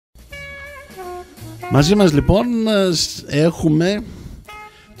Μαζί μας λοιπόν έχουμε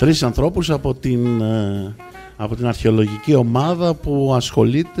τρεις ανθρώπους από την αρχαιολογική ομάδα που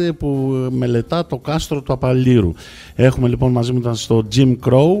ασχολείται, που μελετά το κάστρο του Απαλίρου. Έχουμε λοιπόν μαζί μας τον Jim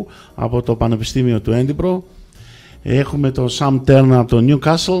Crow από το Πανεπιστήμιο του Edinburgh, έχουμε τον Sam Turner από το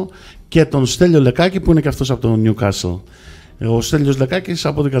Νιούκαστλ και τον Στέλιο Λεκάκη που είναι και αυτός από το Νιούκαστλ. Ο Στέλιος Λεκάκης,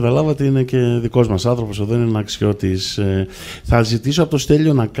 από ό,τι καταλάβατε, είναι και δικός μας άνθρωπος, εδώ είναι ένα αξιώτης. Θα ζητήσω από τον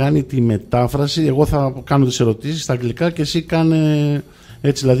Στέλιο να κάνει τη μετάφραση, εγώ θα κάνω τις ερωτήσεις στα αγγλικά και εσύ κάνε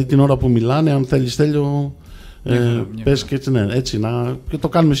έτσι, δηλαδή την ώρα που μιλάνε, αν θέλεις Στέλιο, πες και έτσι, ναι, έτσι και το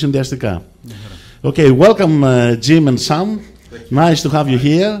κάνουμε συνδυαστικά. Okay, welcome Jim and Sam. Nice to have you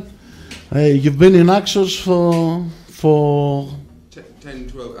here. You've been in Nάξο for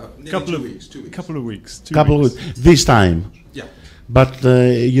 10-12 weeks. Couple of weeks. This time. Yeah. But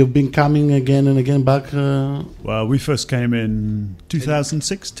you've been coming again and again back. Well, we first came in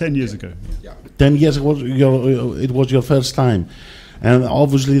 2006, 10 years ago. Yeah. 10 years it was your first time, and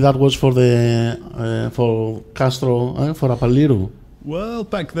obviously that was for Castro, for Apalíru. Well,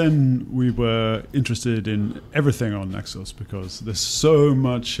 back then we were interested in everything on Naxos because there's so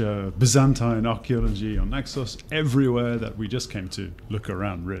much Byzantine archaeology on Naxos everywhere that we just came to look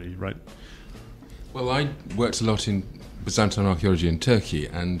around, really, right? Well, I worked a lot in Byzantine archaeology in Turkey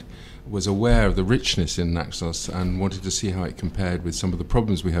and was aware of the richness in Naxos and wanted to see how it compared with some of the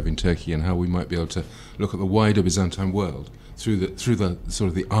problems we have in Turkey and how we might be able to look at the wider Byzantine world through the sort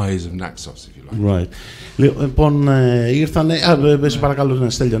of the eyes of Naxos, if you like. Right. Λοιπόν, ήρθανε... σε παρακαλώ, ναι,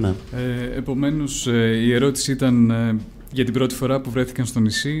 Στέλιο, ναι. Επομένως, η ερώτηση ήταν για την πρώτη φορά που βρέθηκαν στο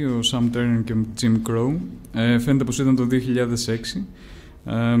νησί ο Sam Turner και ο Jim Crow. Φαίνεται πως ήταν το 2006.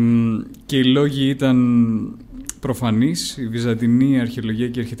 Και οι λόγοι ήταν προφανείς, η βυζαντινή αρχαιολογία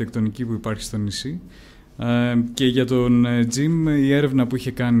και η αρχιτεκτονική που υπάρχει στο νησί, και για τον Jim η έρευνα που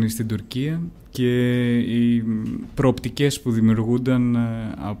είχε κάνει στην Τουρκία και οι προοπτικές που δημιουργούνταν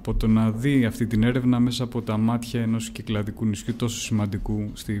από το να δει αυτή την έρευνα μέσα από τα μάτια ενός κυκλαδικού νησιού τόσο σημαντικού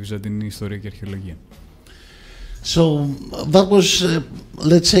στη βυζαντινή ιστορία και αρχαιολογία. So that was,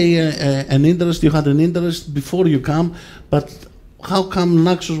 let's say, an interest. You had an interest before you come, but how come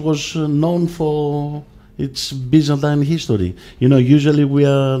Naxos was known for its Byzantine history? You know, usually we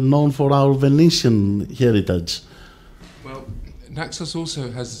are known for our Venetian heritage. Well, Naxos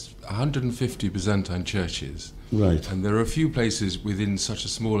also has 150 Byzantine churches. Right. And there are a few places within such a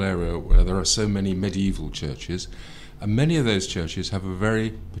small area where there are so many medieval churches, and many of those churches have a very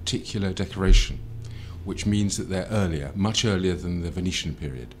particular decoration, which means that they're earlier, much earlier than the Venetian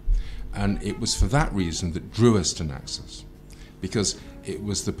period. And it was for that reason that drew us to Naxos, because it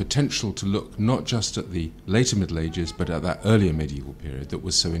was the potential to look not just at the later Middle Ages, but at that earlier medieval period that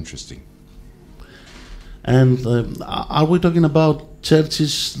was so interesting. And are we talking about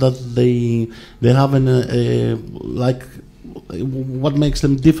churches that they have like, what makes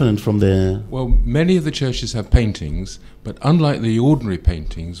them different from the... Well, many of the churches have paintings, but unlike the ordinary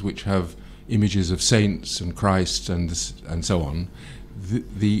paintings, which have images of saints and Christ and so on,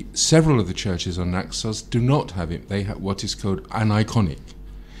 the several of the churches on Naxos do not have it. They have what is called aniconic,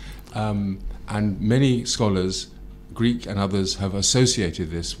 and many scholars, Greek and others, have associated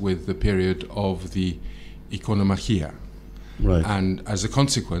this with the period of the Ikonomachia. Right. And as a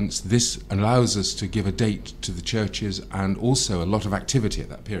consequence, this allows us to give a date to the churches and also a lot of activity at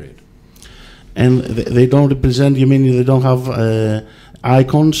that period. And they don't represent, you mean they don't have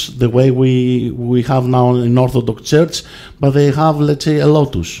icons the way we have now in Orthodox Church, but they have, let's say, a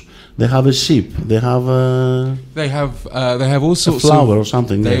lotus. They have a sheep. They have all sorts a flower or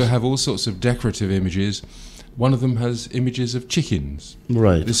something. They yes. have all sorts of decorative images. One of them has images of chickens.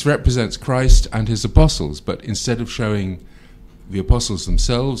 Right. This represents Christ and his apostles, but instead of showing the apostles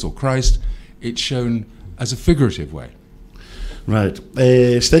themselves or Christ, it's shown as a figurative way. Right.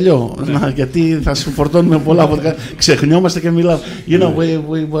 Στέλιο, γιατί θα σου φορτώνουμε πολλά από τα... Ξεχνιόμαστε και μιλάμε. You know,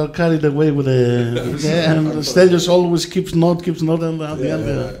 we were carried away with the... and Στέλιος always keeps note and at the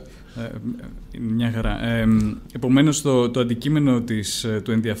end... Μια χαρά. Επομένως, το αντικείμενο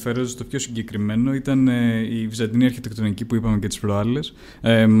του ενδιαφέροντος, το πιο συγκεκριμένο, ήταν η βυζαντινή αρχιτεκτονική που είπαμε και τις προάλλες,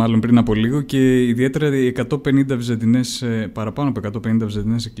 μάλλον πριν από λίγο, και ιδιαίτερα οι 150 βυζαντινές, παραπάνω από 150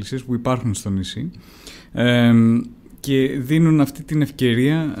 βυζαντινές εκκλησίες που υπάρχουν στο νησί, και δίνουν αυτή την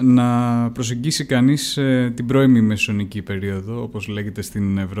ευκαιρία να προσεγγίσει κανείς την πρώιμη μεσαιωνική περίοδο, όπως λέγεται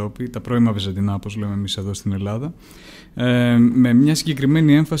στην Ευρώπη, τα πρώιμα βυζαντινά, όπως λέμε εμείς εδώ στην Ελλάδα, με μια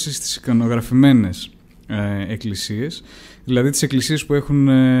συγκεκριμένη έμφαση στις εικονογραφημένες εκκλησίες, δηλαδή τις εκκλησίες που έχουν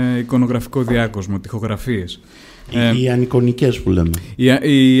εικονογραφικό διάκοσμο, τοιχογραφίες. Οι ανικονικές που λέμε.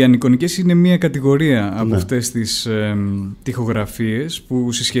 Οι ανικονικές είναι μία κατηγορία από αυτές τις τοιχογραφίες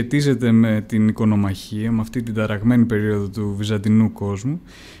που συσχετίζεται με την εικονομαχία, με αυτή την ταραγμένη περίοδο του βυζαντινού κόσμου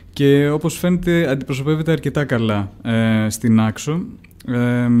και όπως φαίνεται αντιπροσωπεύεται αρκετά καλά στην Νάξο.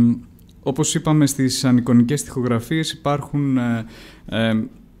 Όπως είπαμε, στις ανικονικές τοιχογραφίες υπάρχουν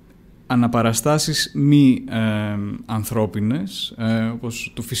αναπαραστάσεις μη ανθρώπινες,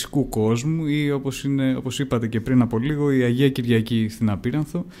 όπως του φυσικού κόσμου ή όπως είπατε και πριν από λίγο, η Αγία Κυριακή στην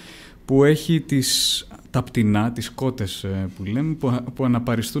Απήρανθο, που έχει τα πτηνά, τις κότες που λέμε, που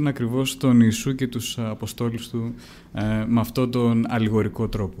αναπαριστούν ακριβώς τον Ιησού και τους Αποστόλους του με αυτόν τον αλληγορικό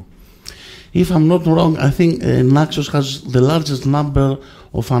τρόπο. If I'm not wrong, I think Naxos has the largest number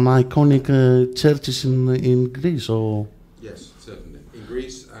of iconic churches in Greece. Or yes, certainly in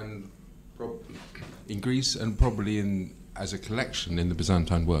Greece and probably as a collection in the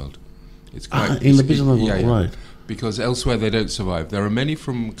Byzantine world. It's quite in the Byzantine world, right? Because elsewhere they don't survive. There are many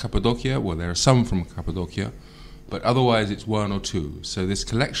from Cappadocia. Well, there are some from Cappadocia, but otherwise it's one or two. So this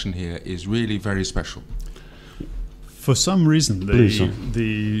collection here is really very special. For some reason,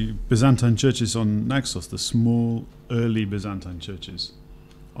 the Byzantine churches on Naxos, the small, early Byzantine churches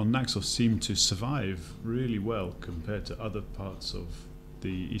on Naxos, seem to survive really well compared to other parts of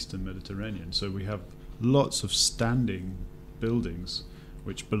the Eastern Mediterranean. So we have lots of standing buildings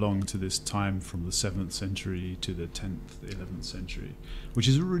which belong to this time from the 7th century to the 10th, 11th century, which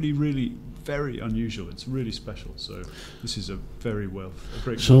is really, really very unusual. It's really special. So this is a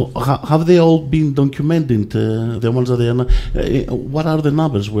great. So have they all been documented? The ones that they are. What are the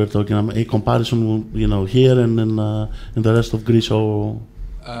numbers we're talking about? A comparison, here and in the rest of Greece or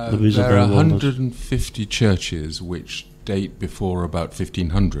the there are 150 churches which date before about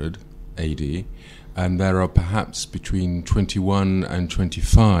 1500 AD. And there are perhaps between 21 and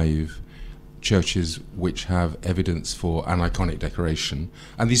 25 churches which have evidence for aniconic decoration.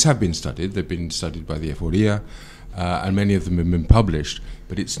 And these have been studied. They've been studied by the Eforia, and many of them have been published.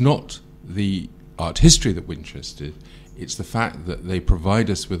 But it's not the art history that we're interested. It's the fact that they provide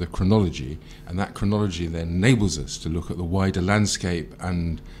us with a chronology, and that chronology then enables us to look at the wider landscape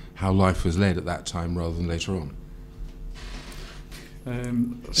and how life was led at that time rather than later on.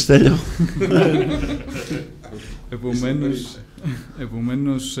 Στέλιο.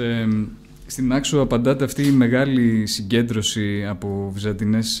 Επομένως, στην Νάξο απαντάται αυτή η μεγάλη συγκέντρωση από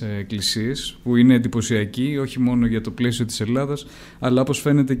Βυζαντινές Εκκλησίες, που είναι εντυπωσιακή όχι μόνο για το πλαίσιο της Ελλάδας, αλλά όπως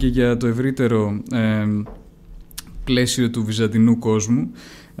φαίνεται και για το ευρύτερο πλαίσιο του βυζαντινού κόσμου.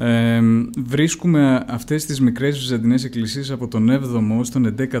 Βρίσκουμε αυτές τις μικρές Βυζαντινές Εκκλησίες από τον 7ο ως τον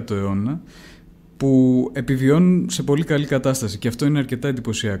 11ο αιώνα, που επιβιώνουν σε πολύ καλή κατάσταση. Και αυτό είναι αρκετά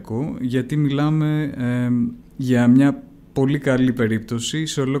εντυπωσιακό, γιατί μιλάμε για μια πολύ καλή περίπτωση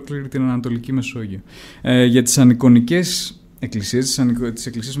σε ολόκληρη την Ανατολική Μεσόγειο. Για τις ανικονικές εκκλησίες, τις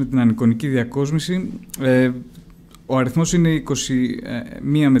εκκλησίες με την ανικονική διακόσμηση, ο αριθμός είναι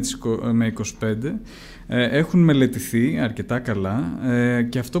 21 με 25. Έχουν μελετηθεί αρκετά καλά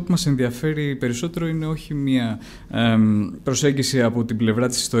και αυτό που μας ενδιαφέρει περισσότερο είναι όχι μία προσέγγιση από την πλευρά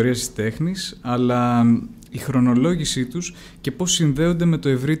της ιστορίας της τέχνης, αλλά η χρονολόγησή τους και πώς συνδέονται με το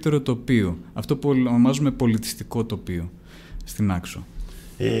ευρύτερο τοπίο, αυτό που ονομάζουμε πολιτιστικό τοπίο στην Νάξο.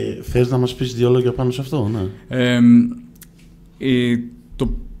 Θες να μας πεις δύο λόγια πάνω σε αυτό? Ναι.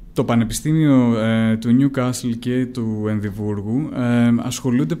 Το Πανεπιστήμιο του Νιούκαστλ και του Εδιμβούργου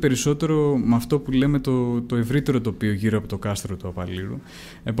ασχολούνται περισσότερο με αυτό που λέμε το ευρύτερο τοπίο γύρω από το κάστρο του Απαλίρου.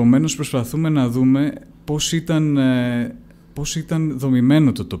 Επομένως προσπαθούμε να δούμε πώς ήταν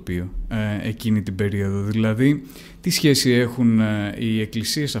δομημένο το τοπίο εκείνη την περίοδο. Δηλαδή, τι σχέση έχουν οι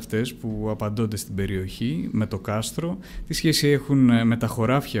εκκλησίες αυτές που απαντώνται στην περιοχή με το κάστρο, τι σχέση έχουν με τα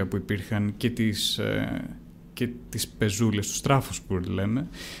χωράφια που υπήρχαν και τις πεζούλες, τους τράφους που λέμε,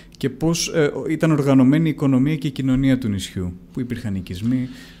 και πώς ήταν οργανωμένη η οικονομία και η κοινωνία του νησιού, που υπήρχαν οικισμοί.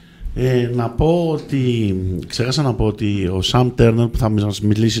 Να πω ότι, ξέχασα να πω ότι ο Σαμ Τέρνερ, που θα μας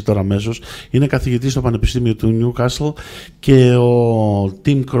μιλήσει τώρα αμέσως, είναι καθηγητής στο Πανεπιστήμιο του Νιούκαστλ, και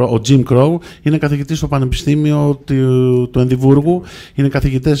ο Τζιμ Κρόου είναι καθηγητής στο Πανεπιστήμιο του Εδιμβούργου, είναι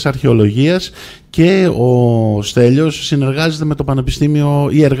καθηγητές αρχαιολογίας, και ο Στέλιος συνεργάζεται με το Πανεπιστήμιο,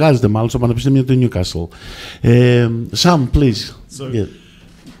 ή εργάζεται μάλλον στο Πανεπιστήμιο του Νιούκαστλ. Sam, please. Yeah.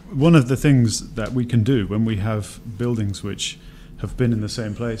 One of the things that we can do when we have buildings which have been in the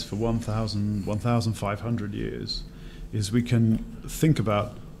same place for 1,500 years is we can think about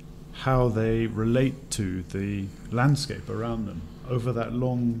how they relate to the landscape around them over that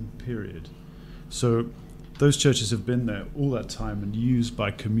long period. So those churches have been there all that time and used by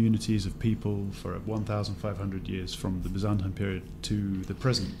communities of people for 1,500 years, from the Byzantine period to the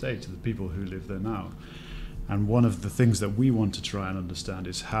present day, to the people who live there now. And one of the things that we want to try and understand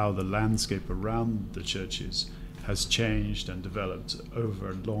is how the landscape around the churches has changed and developed over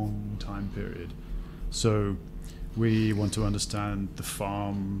a long time period. So we want to understand the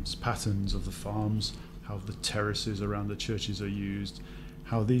farms, patterns of the farms, how the terraces around the churches are used,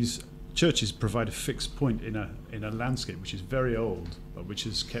 how these churches provide a fixed point in a landscape which is very old, but which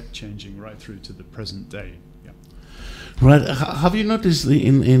has kept changing right through to the present day. Yeah. Right. Have you noticed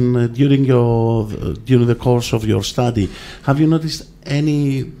during the course of your study, have you noticed any,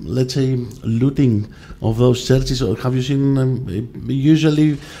 let's say, looting of those churches, or have you seen?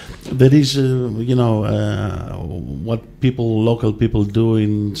 Usually, there is, what local people do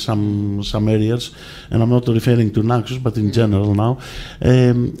in some areas, and I'm not referring to Nάξου, but in general now,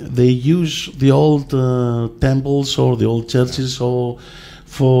 they use the old temples or the old churches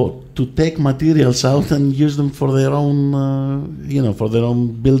to take materials out and use them for their own, for their own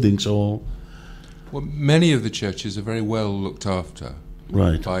buildings. Or well, many of the churches are very well looked after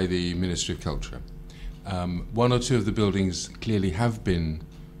by the Ministry of Culture. One or two of the buildings clearly have been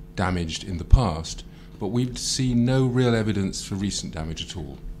damaged in the past, but we've seen no real evidence for recent damage at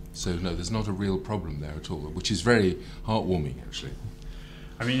all. So no, there's not a real problem there at all, which is very heartwarming, actually.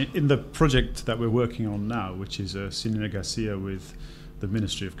 I mean, in the project that we're working on now, which is a Συνεργασία with the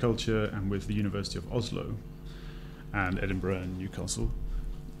Ministry of Culture and with the University of Oslo and Edinburgh and Newcastle,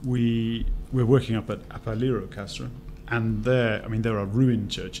 we're working up at Apalíru, Castro, and there are ruined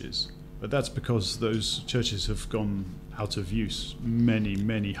churches, but that's because those churches have gone out of use many,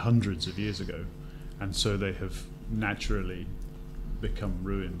 many hundreds of years ago, and so they have naturally become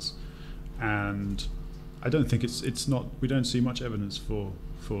ruins. And I don't think we don't see much evidence for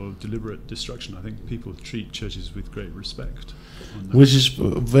deliberate destruction. I think people treat churches with great respect. Which is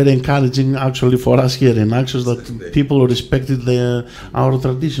very encouraging actually for us here in Nάξου, that people respected our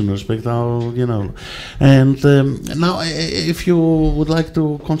tradition, respect our, And now, if you would like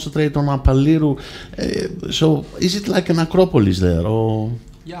to concentrate on Απαλίρου, so is it like an acropolis there, or?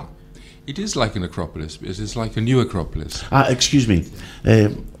 Yeah, it is like an acropolis. It is like a new acropolis. Excuse me.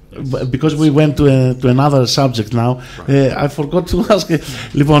 Because we went to another subject now, I forgot to ask.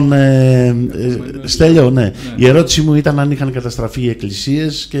 Λοιπόν, Στέλιο, ναι. Η ερώτηση μου ήταν αν είχαν καταστραφεί οι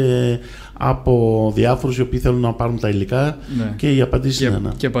εκκλησίες και από διάφορους οι οποίοι θέλουν να πάρουν τα υλικά, και οι απαντήσεις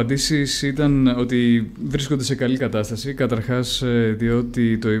είναι. Και οι απαντήσεις ήταν ότι βρίσκονται σε καλή κατάσταση. Καταρχάς,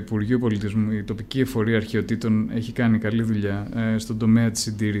 διότι το Υπουργείο Πολιτισμού, η τοπική εφορία αρχαιοτήτων, έχει κάνει καλή δουλειά στον τομέα της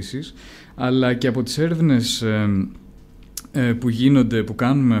συντήρησης, αλλά και από τις έρευνες που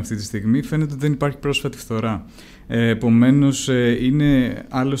κάνουμε αυτή τη στιγμή, φαίνεται ότι δεν υπάρχει πρόσφατη φθορά. Επομένως, είναι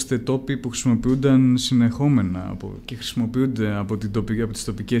άλλωστε τόποι που χρησιμοποιούνταν συνεχόμενα και χρησιμοποιούνται από τις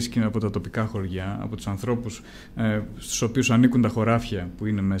τοπικές και από τα τοπικά χωριά, από τους ανθρώπους στους οποίους ανήκουν τα χωράφια που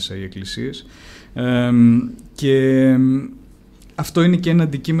είναι μέσα οι εκκλησίες. Και αυτό είναι και ένα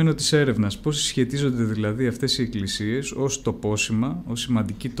αντικείμενο της έρευνας. Πώς συσχετίζονται δηλαδή αυτές οι εκκλησίες ως τοπόσημα, ως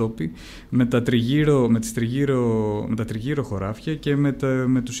σημαντικοί τόποι, με τα τριγύρω χωράφια και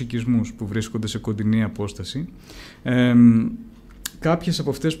με τους οικισμούς που βρίσκονται σε κοντινή απόσταση. Κάποιες από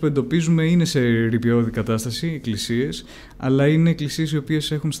αυτές που εντοπίζουμε είναι σε ρηπιώδη κατάσταση, εκκλησίες, αλλά είναι εκκλησίες οι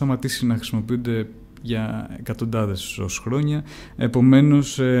οποίες έχουν σταματήσει να χρησιμοποιούνται για εκατοντάδες ως χρόνια.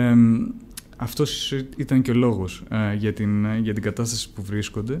 Επομένως, αυτός ήταν και ο λόγος για την κατάσταση που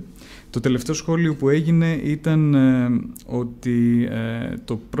βρίσκονται. Το τελευταίο σχόλιο που έγινε ήταν ότι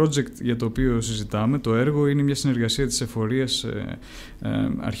το project για το οποίο συζητάμε, το έργο, είναι μια συνεργασία της εφορίας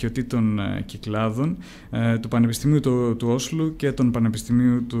αρχαιοτήτων κυκλάδων, του Πανεπιστημίου του Όσλου και των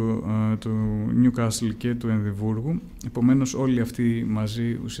Πανεπιστημίου του Νιούκαστλ και του Εδιμβούργου. Επομένως, όλοι αυτοί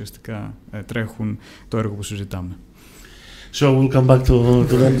μαζί ουσιαστικά τρέχουν το έργο που συζητάμε. So we'll come back to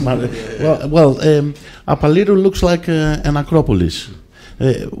that. Well, Απαλίρου looks like an acropolis.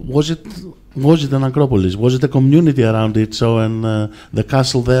 Was it an acropolis? Was it a community around it? So, and the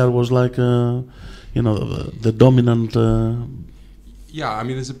castle there was like, the dominant. Yeah, I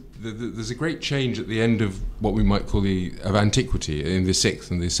mean, there's a great change at the end of what we might call of antiquity in the 6th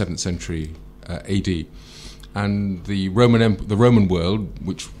and the 7th century AD, and the Roman world,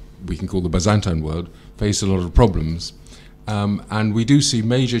 which we can call the Byzantine world, faced a lot of problems. And we do see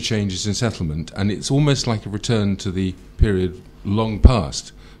major changes in settlement, and it's almost like a return to the period long past,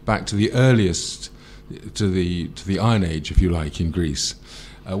 back to the earliest, to the Iron Age, if you like, in Greece,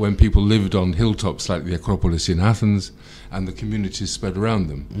 when people lived on hilltops like the Acropolis in Athens, and the communities spread around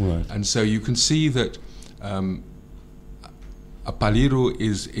them. Right. And so you can see that Απαλίρου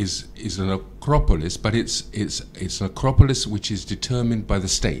is an acropolis, but it's an acropolis which is determined by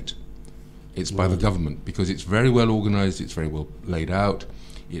the state. It's by the government, because it's very well organized, it's very well laid out,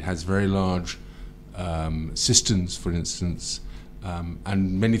 it has very large cisterns, for instance,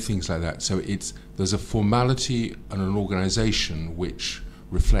 and many things like that. So there's a formality and an organisation which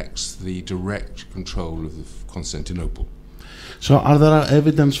reflects the direct control of Constantinople. So are there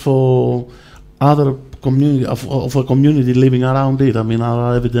evidence for other community of a community living around it? I mean, are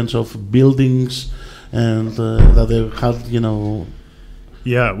there evidence of buildings and that they had, you know?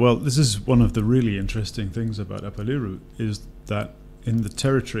 Yeah, well, this is one of the really interesting things about Apalíru, is that in the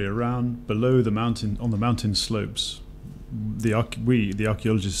territory around, below the mountain, on the mountain slopes, the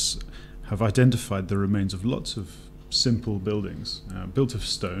archaeologists have identified the remains of lots of simple buildings built of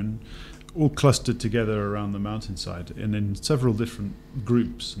stone, all clustered together around the mountainside and in several different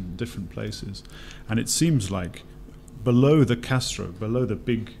groups and different places. And it seems like below the Castro, below the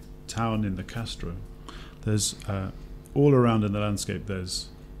big town in the Castro, there's all around in the landscape there's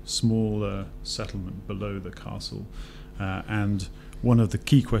smaller settlement below the castle. And one of the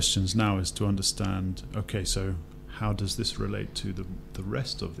key questions now is to understand, okay, so how does this relate to the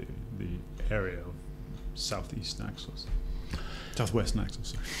rest of the area of southwest Naxos?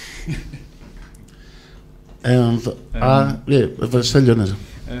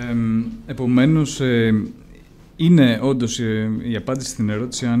 Επομένως, είναι όντως η απάντηση στην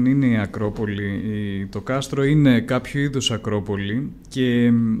ερώτηση αν είναι η Ακρόπολη, το Κάστρο είναι κάποιο είδους Ακρόπολη και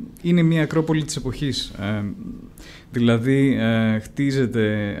είναι μια Ακρόπολη της εποχής. Δηλαδή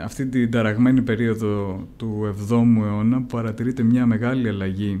χτίζεται αυτή την ταραγμένη περίοδο του 7ου αιώνα που παρατηρείται μια μεγάλη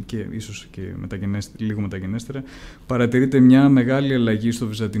αλλαγή και ίσως και λίγο μεταγενέστερα παρατηρείται μια μεγάλη αλλαγή στο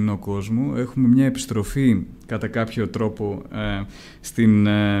βυζαντινό κόσμο. Έχουμε μια επιστροφή κατά κάποιο τρόπο στην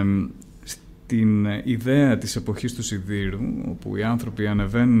ιδέα της εποχής του Σιδήρου, όπου οι άνθρωποι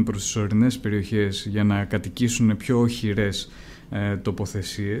ανεβαίνουν προς τις ορεινές περιοχές για να κατοικήσουν πιο οχυρές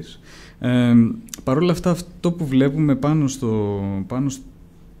τοποθεσίες. Παρ' όλα αυτά, αυτό που βλέπουμε πάνω στο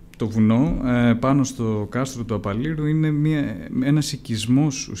βουνό, πάνω στο κάστρο του Απαλίρου, είναι ένας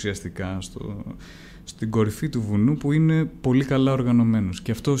οικισμός ουσιαστικά στην κορυφή του βουνού που είναι πολύ καλά οργανωμένος.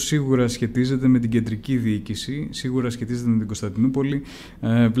 Και αυτό σίγουρα σχετίζεται με την κεντρική διοίκηση, σίγουρα σχετίζεται με την Κωνσταντινούπολη.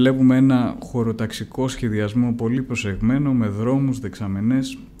 Βλέπουμε ένα χωροταξικό σχεδιασμό πολύ προσεγμένο, με δρόμους,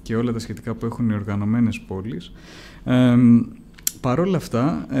 δεξαμενές και όλα τα σχετικά που έχουν οι οργανωμένες πόλεις. Παρ' όλα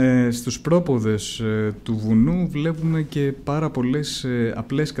αυτά, στους πρόποδες του βουνού βλέπουμε και πάρα πολλές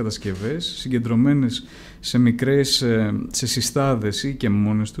απλές κατασκευές, συγκεντρωμένες σε συστάδες ή και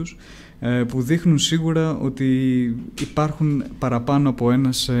μόνες τους, που δείχνουν σίγουρα ότι υπάρχουν παραπάνω από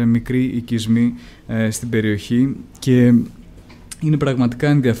ένας μικροί οικισμοί στην περιοχή και είναι πραγματικά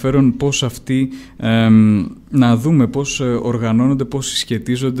ενδιαφέρον πώς αυτοί, να δούμε πώς οργανώνονται, πώς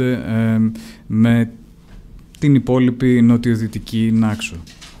συσχετίζονται με την υπόλοιπη νοτιοδυτική Νάξο.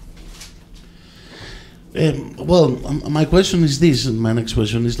 Well, my question is this. My next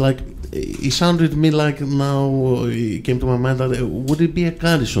question is like, it sounded to me like now it came to my mind that would it be a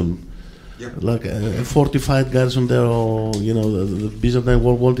garrison, like a fortified garrison there, or you know, the Byzantine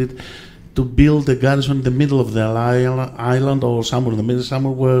world wanted to build a garrison in the middle of the island or somewhere in the middle,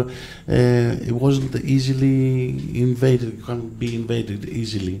 somewhere where it wasn't easily invaded. It can't be invaded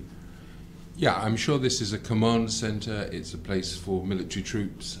easily. Yeah, I'm sure this is a command center. It's a place for military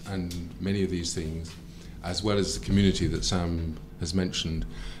troops and many of these things, as well as the community that Sam has mentioned.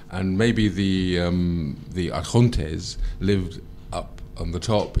 And maybe the archontes lived up on the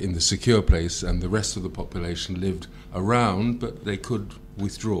top in the secure place, and the rest of the population lived around, but they could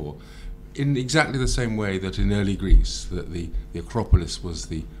withdraw. In exactly the same way that in early Greece, that the Acropolis was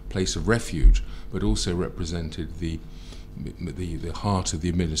the place of refuge, but also represented the heart of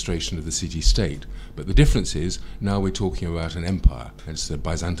the administration of the city-state. But the difference is, now we're talking about an empire. It's the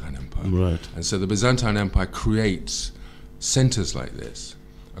Byzantine Empire. Right. And so the Byzantine Empire creates centers like this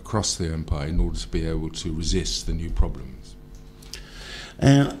across the empire in order to be able to resist the new problems.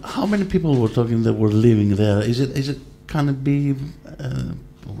 And how many people were talking that were living there?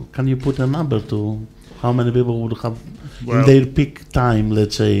 Can you put a number to how many people would have in their peak time,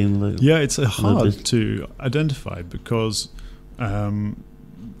 let's say? It's hard to identify because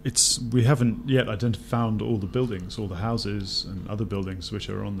we haven't yet found all the buildings, all the houses and other buildings which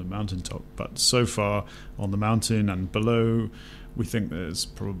are on the mountaintop. But so far on the mountain and below, we think there's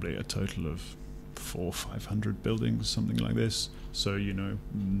probably a total of 400 or 500 buildings, something like this. So, you know,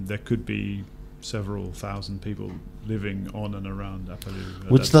 there could be several thousand people living on and around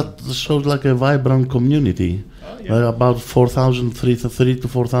Apalíru. Which that shows like a vibrant community. About 3,000 to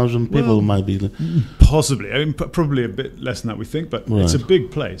 4,000 people might be. Possibly. I mean, probably a bit less than that we think, but it's a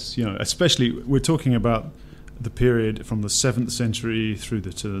big place. You know, especially we're talking about the period from the 7th century through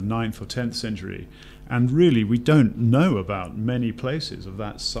to the 9th or 10th century. And really, we don't know about many places of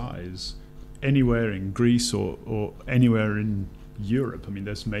that size anywhere in Greece or anywhere in Europe. I mean,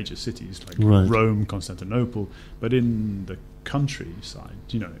 there's major cities like Rome, Constantinople, but in the countryside,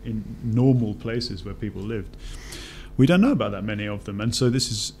 in normal places where people lived, we don't know about that many of them. And so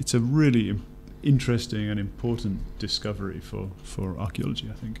it's a really interesting and important discovery for archaeology,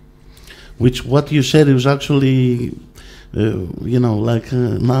 I think. Which what you said is actually, now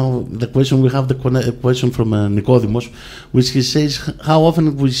the question, we have the question from Nicodemus, which he says, how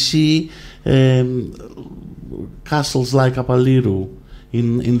often we see castles like Apalíru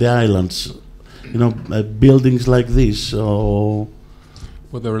in the islands, buildings like this? Well,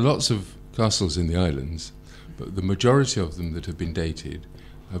 there are lots of castles in the islands, but the majority of them that have been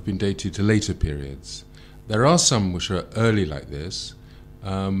dated to later periods. There are some which are early like this,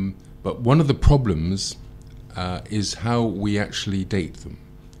 but one of the problems is how we actually date them.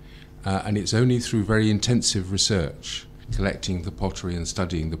 And it's only through very intensive research, collecting the pottery and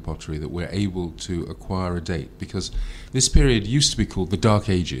studying the pottery, that we're able to acquire a date. Because this period used to be called the Dark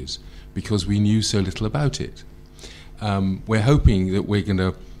Ages, because we knew so little about it. We're hoping that we're going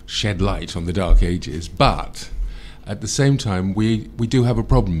to shed light on the Dark Ages, but at the same time, we do have a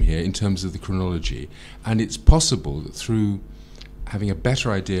problem here in terms of the chronology. And it's possible that through having a better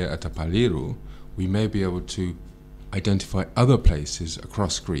idea at Apalíru, we may be able to identify other places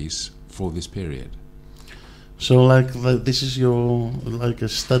across Greece for this period. So, this is your a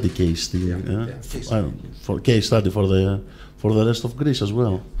study case, for case study for the rest of Greece as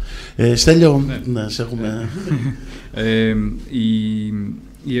well. Στέλιο, σε έχουμε.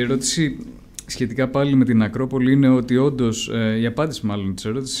 Η ερώτηση σχετικά πάλι με την Ακρόπολη είναι ότι όντως, η απάντηση μάλλον της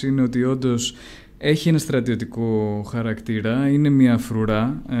ερώτησης είναι ότι όντως έχει ένα στρατιωτικό χαρακτήρα, είναι μια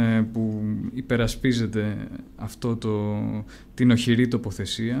φρουρά που υπερασπίζεται την οχυρή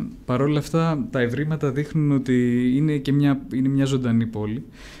τοποθεσία. Παρ' όλα αυτά τα ευρήματα δείχνουν ότι είναι μια ζωντανή πόλη.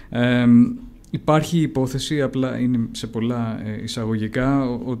 Υπάρχει υπόθεση, απλά είναι σε πολλά εισαγωγικά,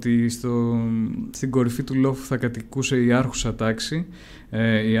 ότι στην κορυφή του λόφου θα κατοικούσε η άρχουσα τάξη,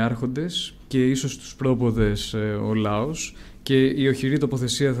 οι άρχοντες και ίσως τους πρόποδες ο λαός, και η οχυρή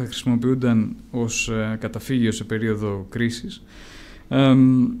τοποθεσία θα χρησιμοποιούνταν ως καταφύγιο σε περίοδο κρίσης.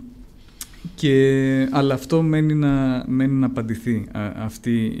 Αλλά αυτό μένει να απαντηθεί,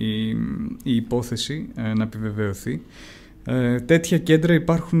 αυτή η υπόθεση να επιβεβαιωθεί. Τέτοια κέντρα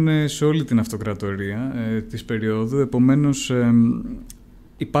υπάρχουν σε όλη την αυτοκρατορία της περίοδου, επομένως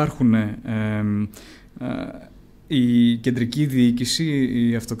υπάρχουν η κεντρική διοίκηση,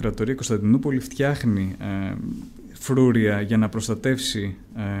 η αυτοκρατορία Κωνσταντινούπολη φτιάχνει φρούρια για να προστατεύσει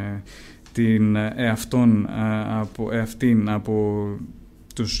εαυτήν από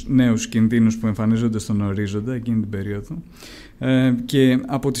τους νέους κινδύνους που εμφανίζονται στον ορίζοντα εκείνη την περίοδο. Και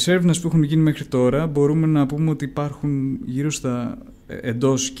από τις έρευνες που έχουν γίνει μέχρι τώρα μπορούμε να πούμε ότι υπάρχουν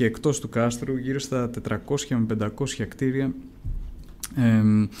εντός και εκτός του κάστρου γύρω στα 400 με 500 κτίρια.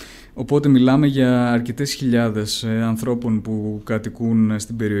 Οπότε μιλάμε για αρκετές χιλιάδες ανθρώπων που κατοικούν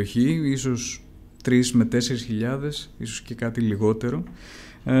στην περιοχή, ίσως 3 με 4 χιλιάδες, ίσως και κάτι λιγότερο.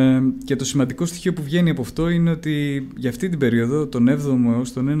 Και το σημαντικό στοιχείο που βγαίνει από αυτό είναι ότι για αυτή την περίοδο, τον 7ο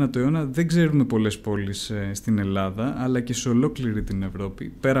έως τον 9ο αιώνα, δεν ξέρουμε πολλές πόλεις στην Ελλάδα, αλλά και σε ολόκληρη την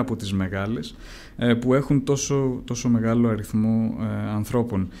Ευρώπη, πέρα από τις μεγάλες, που έχουν τόσο μεγάλο αριθμό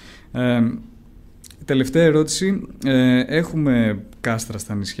ανθρώπων. Τελευταία ερώτηση. Έχουμε κάστρα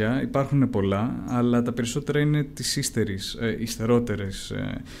στα νησιά, υπάρχουν πολλά, αλλά τα περισσότερα είναι της υστερότερης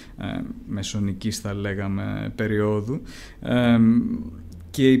μεσονικής, θα λέγαμε, περίοδου.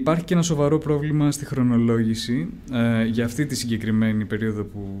 Και υπάρχει και ένα σοβαρό πρόβλημα στη χρονολόγηση για αυτή τη συγκεκριμένη περίοδο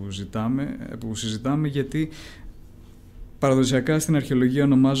που συζητάμε, γιατί παραδοσιακά στην αρχαιολογία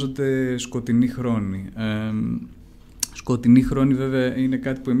ονομάζονται σκοτεινοί χρόνοι. Σκοτεινοί χρόνοι βέβαια είναι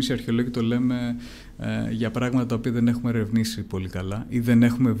κάτι που εμείς οι αρχαιολόγοι το λέμε για πράγματα τα οποία δεν έχουμε ερευνήσει πολύ καλά ή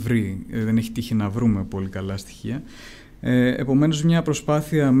δεν έχει τύχει να βρούμε πολύ καλά στοιχεία. Επομένως, μια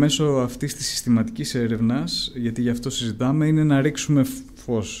προσπάθεια μέσω αυτής της συστηματικής έρευνας, γιατί γι' αυτό συζητάμε, είναι να ρίξουμε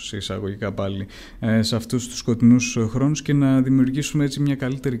φως, σε εισαγωγικά πάλι, σε αυτούς τους σκοτεινούς χρόνους και να δημιουργήσουμε έτσι μια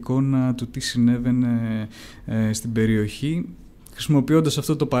καλύτερη εικόνα του τι συνέβαινε στην περιοχή, χρησιμοποιώντας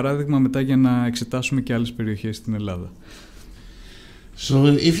αυτό το παράδειγμα μετά για να εξετάσουμε και άλλες περιοχές στην Ελλάδα. So,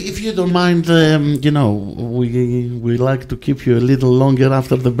 if you don't mind, we like to keep you a little longer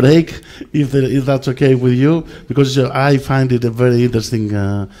after the break, if that's okay with you, because I find it a very interesting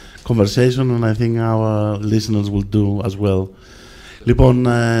conversation, and I think our listeners will do as well. Λοιπόν,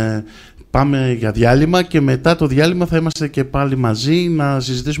 πάμε για διάλειμμα και μετά το διάλειμμα θα είμαστε και πάλι μαζί να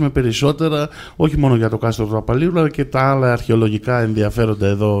συζητήσουμε περισσότερα, όχι μόνο για το κάστρο του Απαλίρου, αλλά και τα άλλα αρχαιολογικά ενδιαφέροντα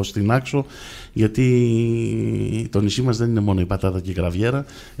εδώ στην Νάξο, γιατί το νησί μας δεν είναι μόνο η πατάτα και η γραβιέρα,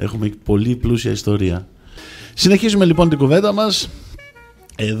 έχουμε πολύ πλούσια ιστορία. Συνεχίζουμε λοιπόν την κουβέντα μας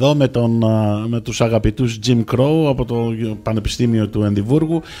εδώ με τους αγαπητούς Jim Crow από το Πανεπιστήμιο του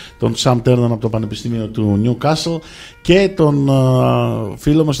Εδιμβούργου, τον Sam Turner από το Πανεπιστήμιο του Νιούκαστλ και τον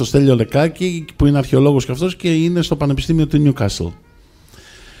φίλο μας τον Στέλιο Λεκάκη, που είναι αρχαιολόγος και αυτός και είναι στο Πανεπιστήμιο του Νιούκαστλ.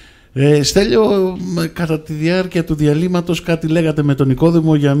 Στέλιο, κατά τη διάρκεια του διαλύματος κάτι λέγατε με τον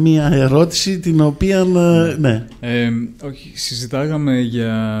Νικόδημο για μία ερώτηση την οποία... ναι. Όχι, συζητάγαμε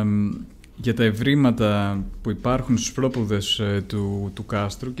για τα ευρήματα που υπάρχουν στους πρόποδες του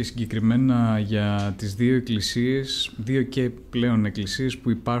Κάστρου και συγκεκριμένα για τις δύο και πλέον εκκλησίες που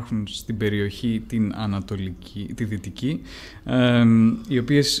υπάρχουν στην περιοχή την ανατολική, τη δυτική, οι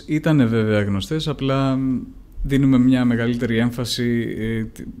οποίες ήταν βέβαια γνωστές, απλά δίνουμε μια μεγαλύτερη έμφαση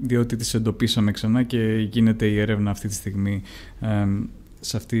διότι τις εντοπίσαμε ξανά και γίνεται η έρευνα αυτή τη στιγμή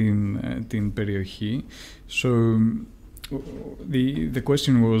σε αυτή την περιοχή. So, the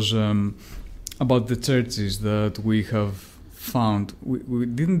question was about the churches that we have found. We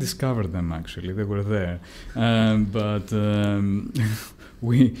didn't discover them actually; they were there, but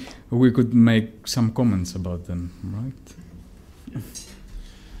we could make some comments about them, right?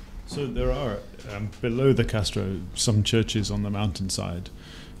 So there are below the Castro some churches on the mountainside.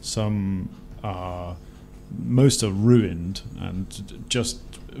 Some are, most are ruined and just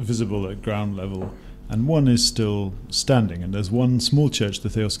visible at ground level. And one is still standing, and there's one small church,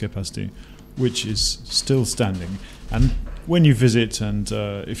 the Theoskepasti, which is still standing. And when you visit and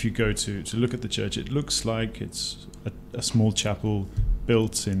if you go to look at the church, it looks like it's a small chapel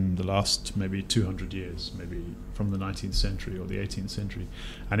built in the last maybe 200 years, maybe from the 19th century or the 18th century.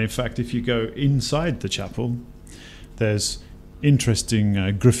 And in fact, if you go inside the chapel, there's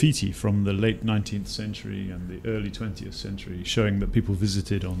interesting graffiti from the late 19th century and the early 20th century showing that people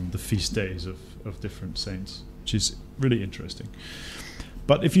visited on the feast days of different saints, which is really interesting.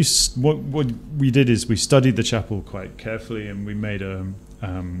 But if you what we did is we studied the chapel quite carefully, and we made a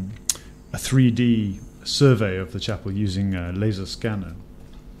 3D survey of the chapel using a laser scanner,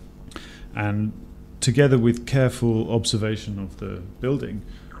 and together with careful observation of the building,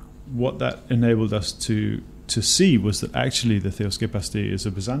 what that enabled us to see was that actually the Theoskepasti is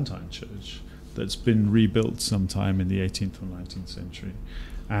a Byzantine church that's been rebuilt sometime in the 18th or 19th century.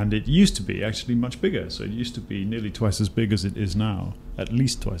 And it used to be actually much bigger. So it used to be nearly twice as big as it is now, at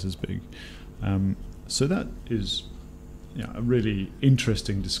least twice as big. So that is a really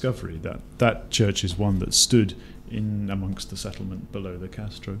interesting discovery, that church is one that stood in amongst the settlement below the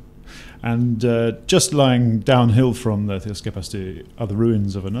Castro. And just lying downhill from the Theoskepasti are the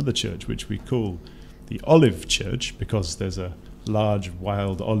ruins of another church, which we call the Olive Church, because there's a large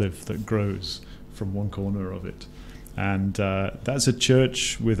wild olive that grows from one corner of it. And that's a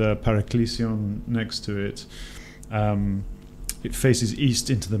church with a paraklesion next to it. It faces east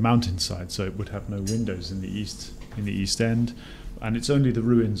into the mountainside, so it would have no windows in the east end. And it's only the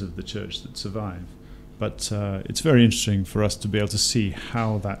ruins of the church that survive. But it's very interesting for us to be able to see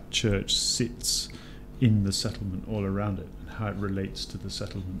how that church sits in the settlement all around it, and how it relates to the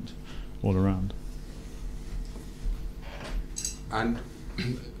settlement all around. And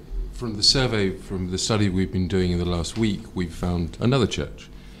from the survey, from the study we've been doing in the last week, we've found another church.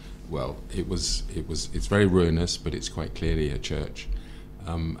 Well, it's very ruinous, but it's quite clearly a church.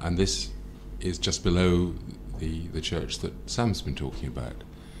 And this is just below the church that Sam's been talking about.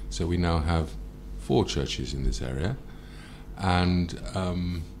 So we now have 4 churches in this area. And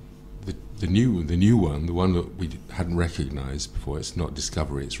the new one, the one that we hadn't recognized before, it's not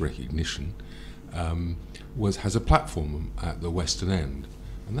discovery, it's recognition, has a platform at the western end.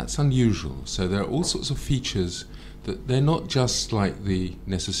 And that's unusual. So there are all sorts of features that they're not just like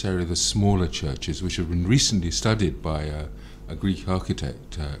necessarily the smaller churches, which have been recently studied by a Greek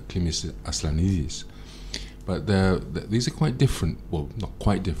architect, Klimis Aslanidis. But these are quite different. Well, not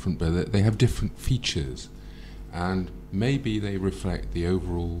quite different, but they have different features. And maybe they reflect the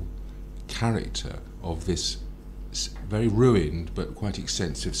overall character of this very ruined but quite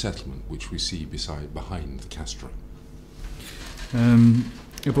extensive settlement, which we see behind the Castro.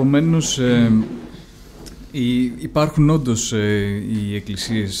 Επομένως, υπάρχουν όντως οι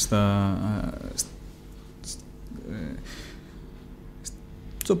εκκλησίες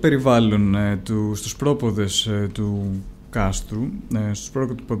στο περιβάλλον, στους πρόποδες του Κάστρου, στους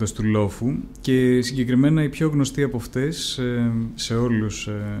πρόποδες του Λόφου, και συγκεκριμένα η πιο γνωστή από αυτές σε όλους,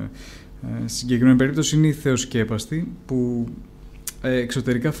 στη συγκεκριμένη περίπτωση είναι η Θεοσκέπαστη, που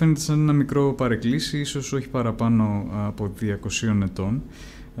Εξωτερικά φαίνεται σαν ένα μικρό παρεκκλήσι, ίσως όχι παραπάνω από 200 ετών,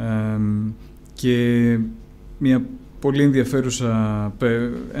 και ένα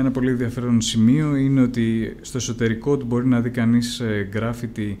πολύ ενδιαφέρον σημείο είναι ότι στο εσωτερικό του μπορεί να δει κανείς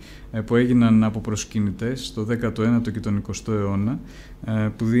γκράφιτι που έγιναν από προσκυνητές το 19ο και τον 20ο αιώνα,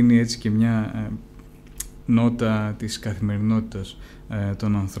 που δίνει έτσι και μια νότα της καθημερινότητας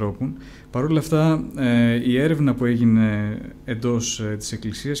των ανθρώπων. Παρ' όλα αυτά, η έρευνα που έγινε εντός της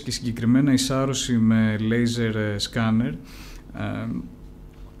Εκκλησίας και συγκεκριμένα η σάρωση με laser scanner,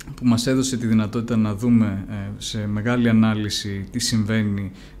 που μας έδωσε τη δυνατότητα να δούμε σε μεγάλη ανάλυση τι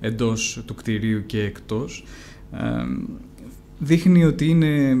συμβαίνει εντός του κτηρίου και εκτός, δείχνει ότι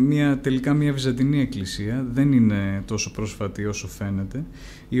είναι τελικά μια Βυζαντινή Εκκλησία, δεν είναι τόσο πρόσφατη όσο φαίνεται,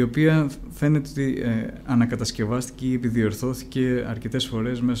 η οποία φαίνεται ότι ανακατασκευάστηκε ή επιδιορθώθηκε αρκετές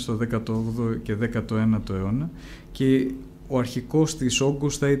φορές μέσα στο 18ο και 19ο αιώνα, και ο αρχικός της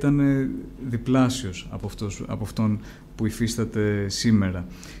όγκος θα ήταν διπλάσιος από αυτόν που υφίσταται σήμερα.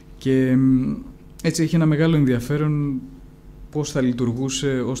 Και έτσι έχει ένα μεγάλο ενδιαφέρον πώς θα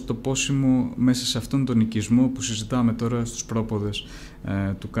λειτουργούσε ως τοπόσιμο μέσα σε αυτόν τον οικισμό που συζητάμε τώρα στους πρόποδες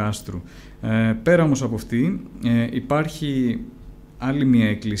του Κάστρου. Πέρα όμως από αυτή, υπάρχει άλλη μια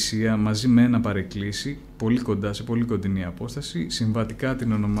εκκλησία μαζί με ένα παρεκκλήσι, πολύ κοντά, σε πολύ κοντινή απόσταση. Συμβατικά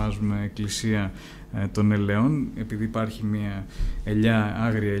την ονομάζουμε Εκκλησία των Ελαιών, επειδή υπάρχει μια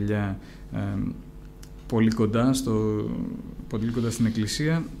άγρια ελιά πολύ κοντά στην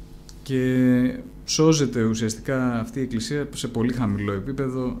εκκλησία, και σώζεται ουσιαστικά αυτή η εκκλησία σε πολύ χαμηλό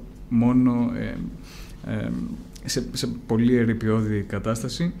επίπεδο, μόνο σε πολύ ερειπιώδη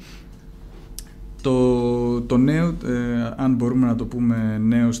κατάσταση. Το νέο, αν μπορούμε να το πούμε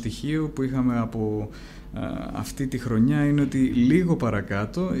νέο στοιχείο που είχαμε από αυτή τη χρονιά, είναι ότι λίγο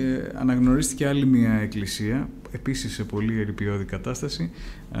παρακάτω αναγνωρίστηκε άλλη μια εκκλησία, επίσης σε πολύ ερειπιώδη κατάσταση,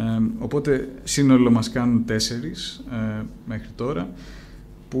 οπότε σύνολο μας κάνουν 4 μέχρι τώρα,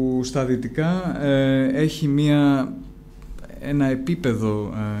 που στα δυτικά έχει ένα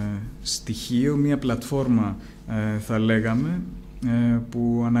επίπεδο στοιχείο, μια πλατφόρμα θα λέγαμε,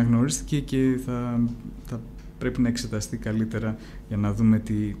 που αναγνωρίστηκε και θα πρέπει να εξεταστεί καλύτερα για να δούμε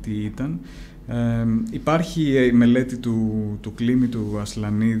τι ήταν. Υπάρχει η μελέτη του Κλίμη του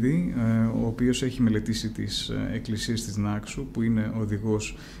Ασλανίδη, ο οποίος έχει μελετήσει τις εκκλησίες της Νάξου, που είναι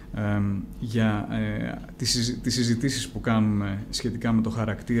οδηγός για τις συζητήσεις που κάνουμε σχετικά με το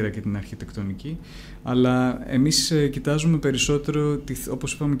χαρακτήρα και την αρχιτεκτονική, αλλά εμείς κοιτάζουμε περισσότερο,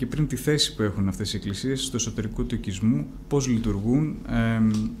 όπως είπαμε και πριν, τη θέση που έχουν αυτές οι εκκλησίες στο εσωτερικό του οικισμού, πώς λειτουργούν,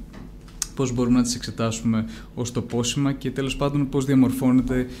 πώς μπορούμε να τις εξετάσουμε ως τοπόσιμα και τέλος πάντων πώς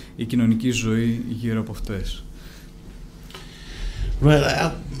διαμορφώνεται η κοινωνική ζωή γύρω από αυτές. Well,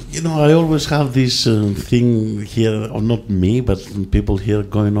 I always have this thing here, or not me, but people here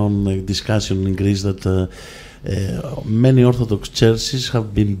going on discussion in Greece that many Orthodox churches have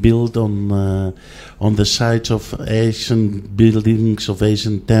been built on the sites of ancient buildings, of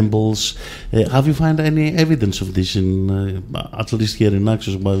ancient temples. Have you found any evidence of this at least here in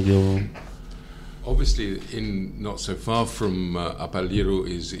Nάξο? Obviously, not so far from Apalíru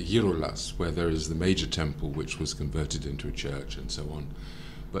is Gyrolas, where there is the major temple which was converted into a church and so on.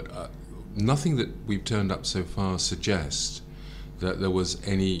 But nothing that we've turned up so far suggests that there was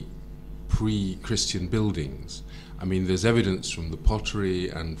any pre-Christian buildings. I mean, there's evidence from the pottery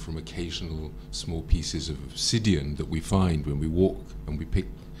and from occasional small pieces of obsidian that we find when we walk and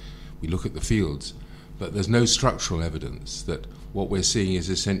we look at the fields, but there's no structural evidence that what we're seeing is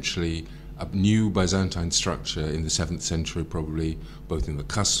essentially a new Byzantine structure in the 7th century, probably, both in the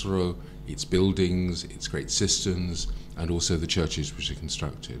Kastro, its buildings, its great cisterns, and also the churches which are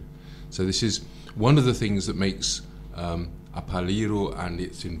constructed. So this is one of the things that makes Apalíru and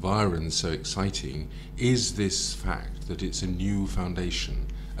its environs so exciting, is this fact that it's a new foundation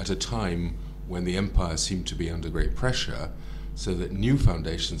at a time when the empire seemed to be under great pressure, so that new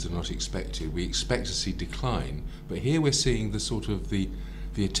foundations are not expected. We expect to see decline, but here we're seeing the sort of the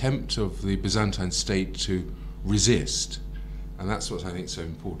attempt of the Byzantine state to resist, and that's what I think is so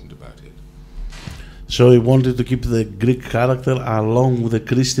important about it. So he wanted to keep the Greek character along with the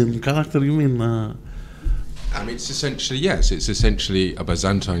Christian character, you mean? I mean, it's essentially a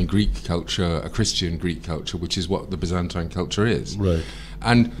Byzantine Greek culture, a Christian Greek culture, which is what the Byzantine culture is. Right.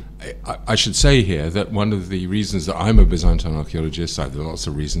 And I should say here that one of the reasons that I'm a Byzantine archaeologist, there are lots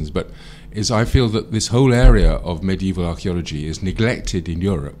of reasons, but is I feel that this whole area of medieval archaeology is neglected in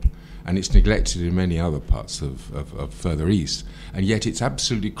Europe, and it's neglected in many other parts of further east, and yet it's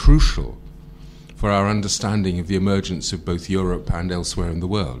absolutely crucial for our understanding of the emergence of both Europe and elsewhere in the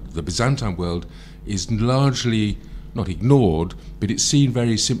world. The Byzantine world is largely not ignored, but it's seen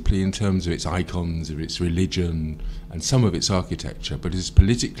very simply in terms of its icons, of its religion, and some of its architecture, but it's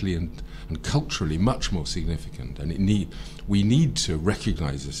politically and culturally much more significant, and we need to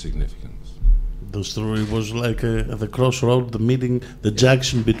recognize the significance. Those three was like the crossroad, the meeting, the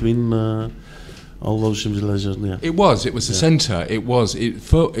junction between all those civilizations. Yeah. It was the center.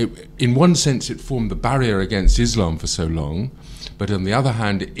 In one sense, it formed the barrier against Islam for so long, but on the other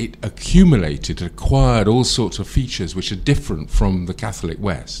hand, it acquired all sorts of features which are different from the Catholic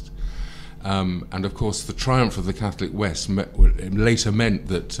West. And of course, the triumph of the Catholic West later meant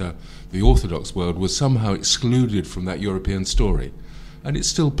that the Orthodox world was somehow excluded from that European story. And it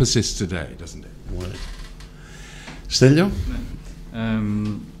still persists today, doesn't it? Right. Στέλιο.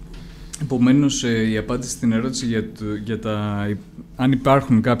 Επομένως, η απάντηση στην ερώτηση για αν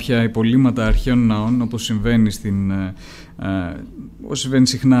υπάρχουν κάποια υπολείμματα αρχαίων ναών, όπως συμβαίνει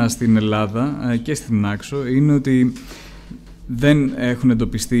συχνά στην Ελλάδα και στην Νάξο, είναι ότι δεν έχουν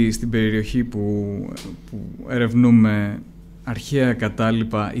εντοπιστεί στην περιοχή που ερευνούμε αρχαία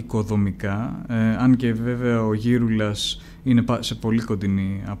κατάλοιπα οικοδομικά, αν και βέβαια ο γύρουλας είναι σε πολύ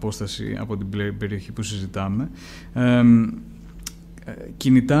κοντινή απόσταση από την περιοχή που συζητάμε.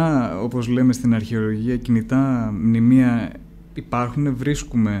 Κινητά, όπως λέμε στην αρχαιολογία, κινητά μνημεία υπάρχουν,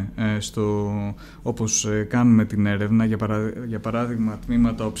 βρίσκουμε όπως κάνουμε την έρευνα, για παράδειγμα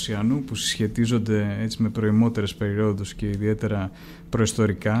τμήματα οψιανού που συσχετίζονται έτσι με προημότερες περιόδους και ιδιαίτερα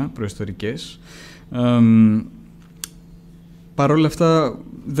προϊστορικές. Παρ' όλα αυτά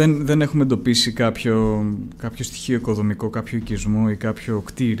δεν έχουμε εντοπίσει κάποιο στοιχείο οικοδομικό, κάποιο οικισμό ή κάποιο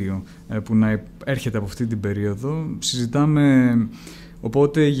κτίριο που να έρχεται από αυτή την περίοδο. Συζητάμε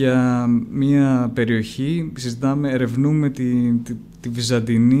οπότε για μια περιοχή, ερευνούμε τη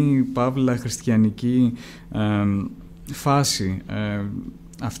βυζαντινή, παύλα χριστιανική φάση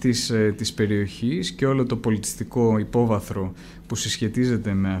αυτής της περιοχής και όλο το πολιτιστικό υπόβαθρο που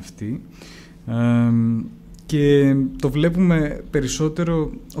συσχετίζεται με αυτή. Και το βλέπουμε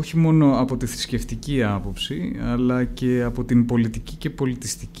περισσότερο όχι μόνο από τη θρησκευτική άποψη, αλλά και από την πολιτική και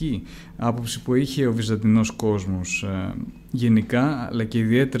πολιτιστική άποψη που είχε ο βυζαντινός κόσμος γενικά, αλλά και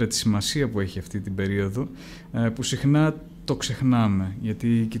ιδιαίτερα τη σημασία που έχει αυτή την περίοδο, που συχνά το ξεχνάμε,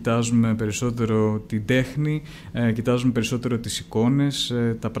 γιατί κοιτάζουμε περισσότερο την τέχνη, κοιτάζουμε περισσότερο τις εικόνες,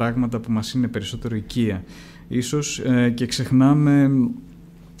 τα πράγματα που μας είναι περισσότερο οικεία ίσως, και ξεχνάμε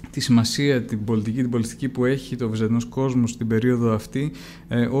τη σημασία, την πολιτιστική που έχει το βυζαντινός κόσμος στην περίοδο αυτή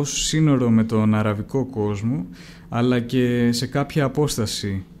ως σύνορο με τον αραβικό κόσμο, αλλά και σε κάποια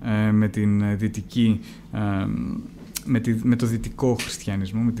απόσταση με την δυτική, με το δυτικό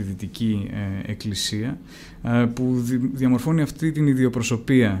χριστιανισμό, με τη δυτική εκκλησία, που διαμορφώνει αυτή την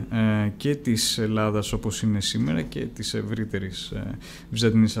ιδιοπροσωπία και της Ελλάδας όπως είναι σήμερα και της ευρύτερης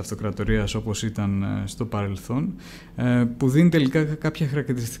βυζαντινής αυτοκρατορίας όπως ήταν στο παρελθόν, που δίνει τελικά κάποια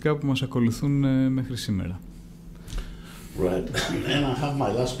χαρακτηριστικά που μας ακολουθούν μέχρι σήμερα. Right. And I have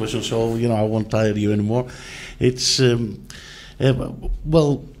my last question, so I won't tire you anymore. It's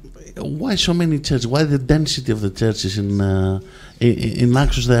why so many churches? Why the density of the churches in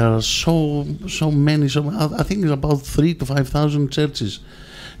Nάξο? There are so many. I think it's about 3,000 to 5,000 churches.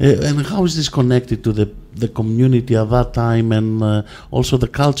 And how is this connected to the community at that time, and also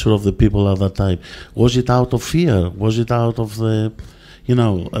the culture of the people at that time? Was it out of fear? Was it out of the,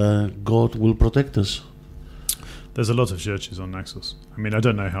 God will protect us? There's a lot of churches on Naxos. I mean, I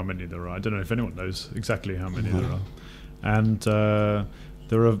don't know how many there are. I don't know if anyone knows exactly how many there are. And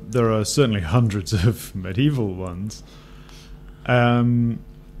there are certainly hundreds of medieval ones.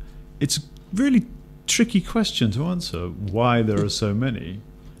 It's a really tricky question to answer, why there are so many,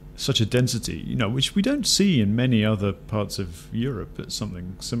 such a density, which we don't see in many other parts of Europe. It's something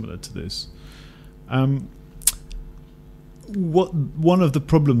similar to this. One of the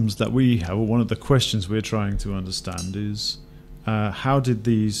problems that we have, or one of the questions we're trying to understand is how did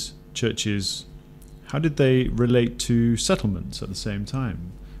these churches, how did they relate to settlements at the same time?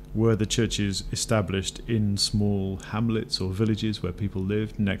 Were the churches established in small hamlets or villages where people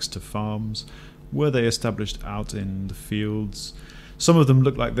lived next to farms? Were they established out in the fields? Some of them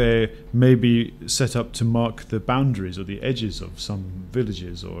look like they may be set up to mark the boundaries or the edges of some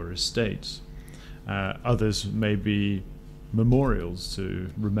villages or estates. Others may be memorials to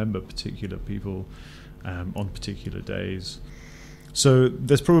remember particular people on particular days. So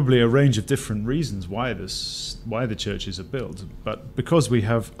there's probably a range of different reasons why the churches are built, but because we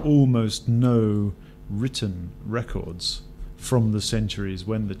have almost no written records from the centuries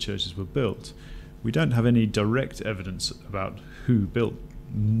when the churches were built, we don't have any direct evidence about who built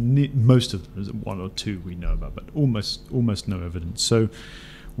most of them. There's one or two we know about, but almost no evidence. So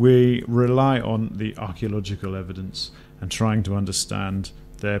we rely on the archaeological evidence and trying to understand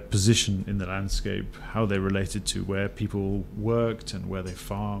their position in the landscape, how they related to where people worked and where they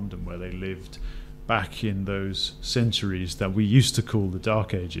farmed and where they lived back in those centuries that we used to call the Dark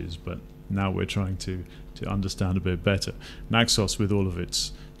Ages, but now we're trying to understand a bit better. Naxos, with all of its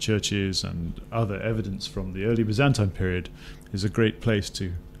churches and other evidence from the early Byzantine period, is a great place to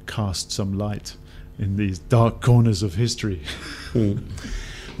cast some light in these dark corners of history.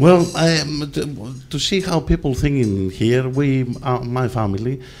 Well, to see how people think in here, my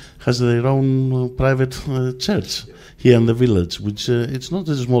family has their own private church here in the village, which it's not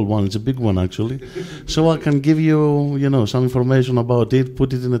a small one, it's a big one actually. So I can give you, some information about it, put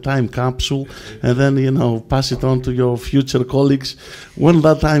it in a time capsule, and then, pass it on to your future colleagues. When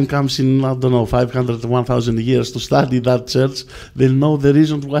that time comes in, 500 to 1,000 years to study that church, they'll know the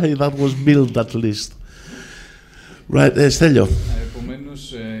reason why that was built at least. Right, Στέλιο.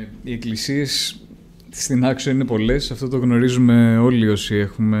 Επομένως, οι εκκλησίες στην Νάξο είναι πολλές. Αυτό το γνωρίζουμε όλοι όσοι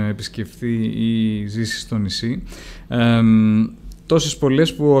έχουμε επισκεφθεί ή ζήσει στο νησί. Τόσες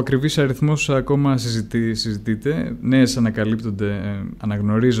πολλές που ο ακριβής αριθμός ακόμα συζητείται. Νέες ανακαλύπτονται,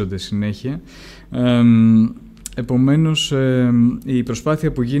 αναγνωρίζονται συνέχεια. Επομένως, η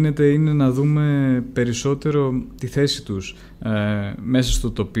προσπάθεια που γίνεται είναι να δούμε περισσότερο τη θέση τους μέσα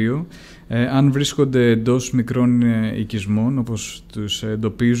στο τοπίο. Αν βρίσκονται εντός μικρών οικισμών, όπως τους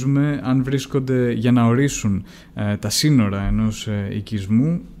εντοπίζουμε, αν βρίσκονται για να ορίσουν τα σύνορα ενός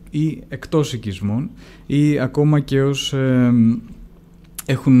οικισμού ή εκτός οικισμών, ή ακόμα και ως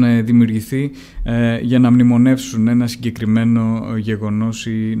έχουν δημιουργηθεί για να μνημονεύσουν ένα συγκεκριμένο γεγονός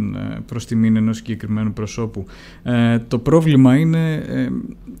ή προς τιμήν ενός συγκεκριμένου προσώπου. Το πρόβλημα είναι,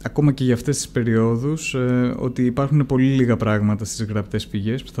 ακόμα και για αυτές τις περιόδους, ότι υπάρχουν πολύ λίγα πράγματα στις γραπτές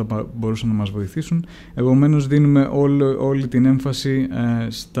πηγές που θα μπορούσαν να μας βοηθήσουν. Επομένως, δίνουμε όλη την έμφαση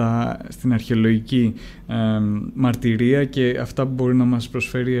στην αρχαιολογική μαρτυρία και αυτά που μπορεί να μας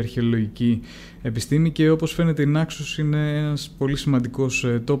προσφέρει η αρχαιολογική επιστήμη, και όπως φαίνεται η Νάξος είναι ένας πολύ σημαντικός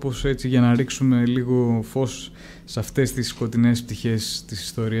τόπος έτσι για να ρίξουμε λίγο φως σε αυτές τις σκοτεινές πτυχές της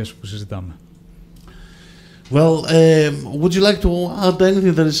ιστορίας που συζητάμε. Well, would you like to add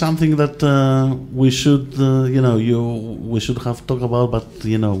anything? There is something that we should, we should have talked about, but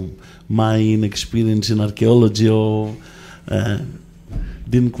my inexperience in archaeology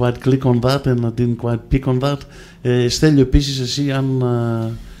didn't quite click on that and I didn't quite pick on that. Στέλιο, επίσης εσύ, αν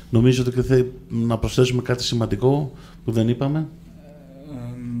νομίζω ότι θέλει να προσθέσουμε κάτι σημαντικό που δεν είπαμε.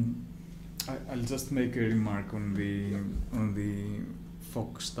 I'll just make a remark on the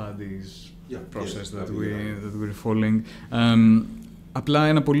folk studies process that we're following. Απλά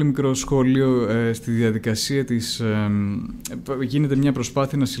ένα πολύ μικρό σχόλιο στη διαδικασία της. Γίνεται μια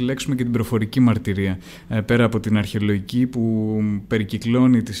προσπάθεια να συλλέξουμε και την προφορική μαρτυρία πέρα από την αρχαιολογική που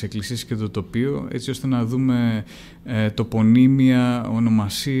περικυκλώνει τις εκκλησίες και το τοπίο, έτσι ώστε να δούμε τοπονύμια,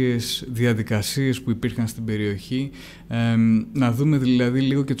 ονομασίες, διαδικασίες που υπήρχαν στην περιοχή, να δούμε δηλαδή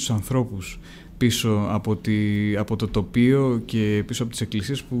λίγο και τους ανθρώπους πίσω από το τοπίο και πίσω από τις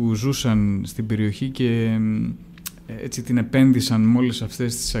εκκλησίες που ζούσαν στην περιοχή και έτσι την επένδυσαν με όλες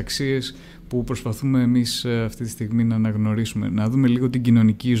αυτές τις αξίες που προσπαθούμε εμείς αυτή τη στιγμή να αναγνωρίσουμε. Να δούμε λίγο την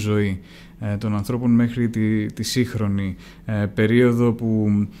κοινωνική ζωή των ανθρώπων μέχρι τη σύγχρονη περίοδο που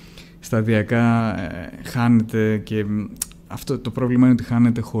σταδιακά χάνεται, και αυτό το πρόβλημα είναι ότι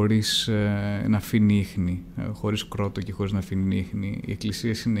χάνεται χωρίς να αφήνει ίχνη, χωρίς κρότο και χωρίς να αφήνει ίχνη. Οι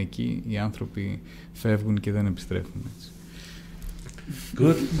εκκλησίες είναι εκεί, οι άνθρωποι φεύγουν και δεν επιστρέφουν έτσι.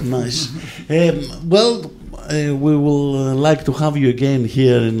 Good, nice. We will like to have you again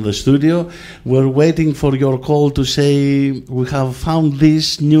here in the studio. We're waiting for your call to say we have found this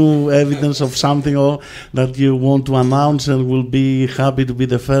new evidence of something or that you want to announce, and we'll be happy to be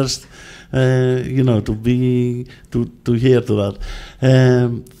the first, to hear to that.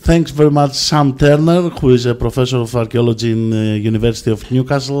 Thanks very much, Sam Turner, who is a professor of archaeology in the University of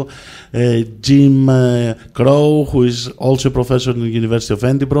Newcastle, Jim Crow, who is also a professor in the University of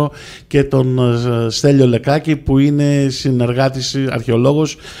Edinburgh, και τον Στέλιο Λεκάκη, που είναι συνεργάτης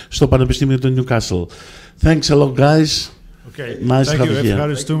αρχαιολόγος στο Πανεπιστήμιο του Νιούκαστλ. Thanks a lot, guys. Okay. Nice to have you here.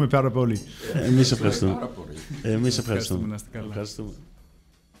 Ευχαριστούμε πάρα πολύ. Εμείς ευχαριστούμε. Ευχαριστούμε.